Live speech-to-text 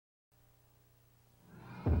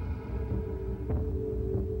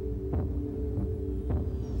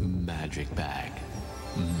magic bag.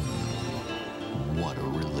 What a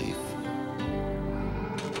relief.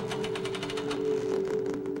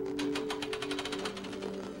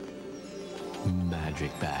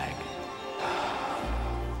 Magic bag.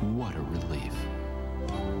 What a relief.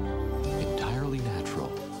 Entirely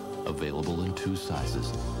natural. Available in 2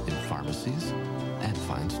 sizes in pharmacies and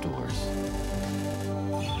fine stores.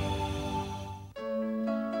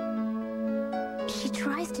 She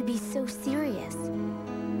tries to be so serious.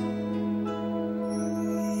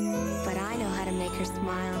 But I know how to make her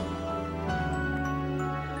smile.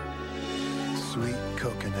 Sweet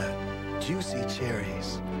coconut, juicy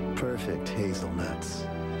cherries, perfect hazelnuts.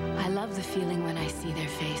 I love the feeling when I see their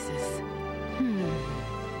faces.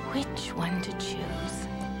 Which one to choose?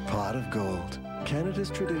 Pot of Gold, Canada's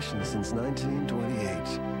tradition since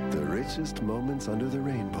 1928. The richest moments under the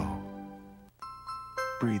rainbow.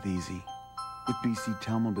 Breathe easy. With BC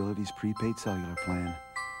Telmobility's prepaid cellular plan,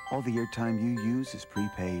 all the airtime you use is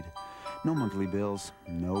prepaid. No monthly bills,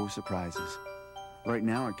 no surprises. Right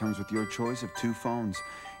now, it comes with your choice of 2 phones.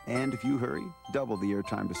 And if you hurry, double the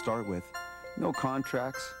airtime to start with. No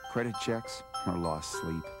contracts, credit checks, or lost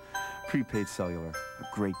sleep. Prepaid cellular, a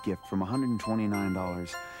great gift from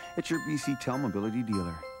 $129. It's your BC Telmobility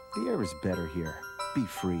dealer. The air is better here. Be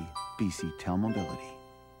free. BC Telmobility.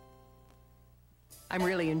 I'm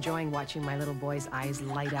really enjoying watching my little boys' eyes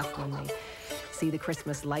light up when they see the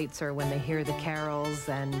Christmas lights or when they hear the carols.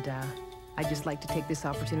 And I'd just like to take this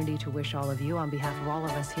opportunity to wish all of you, on behalf of all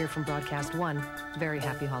of us here from Broadcast One, very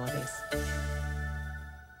happy holidays.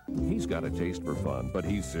 He's got a taste for fun, but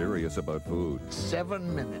he's serious about food.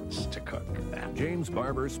 7 minutes to cook that. James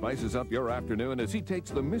Barber spices up your afternoon as he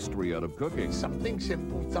takes the mystery out of cooking. Something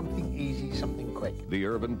simple, something easy, something quick. The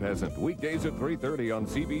Urban Peasant, weekdays at 3:30 on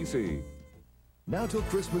CBC. Now till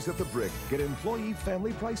Christmas at the Brick, get employee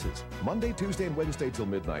family prices. Monday, Tuesday, and Wednesday till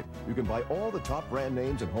midnight. You can buy all the top brand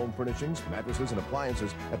names in home furnishings, mattresses, and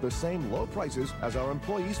appliances at the same low prices as our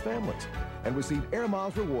employees' families. And receive Air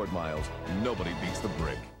Miles reward miles. Nobody beats the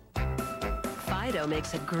Brick. Fido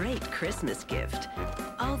makes a great Christmas gift,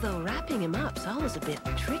 although wrapping him up's always a bit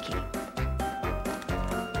tricky.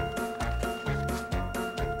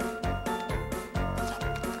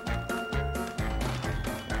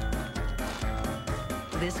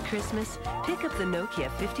 This Christmas, pick up the Nokia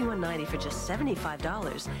 5190 for just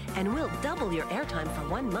 $75, and we'll double your airtime for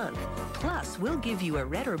 1 month. Plus, we'll give you a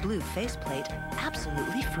red or blue faceplate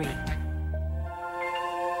absolutely free.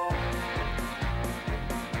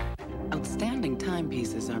 Outstanding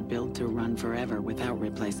timepieces are built to run forever without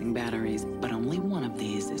replacing batteries, but only one of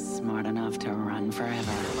these is smart enough to run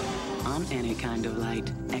forever. On any kind of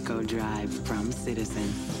light, Echo Drive from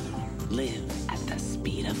Citizen. Live at the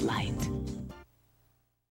speed of light.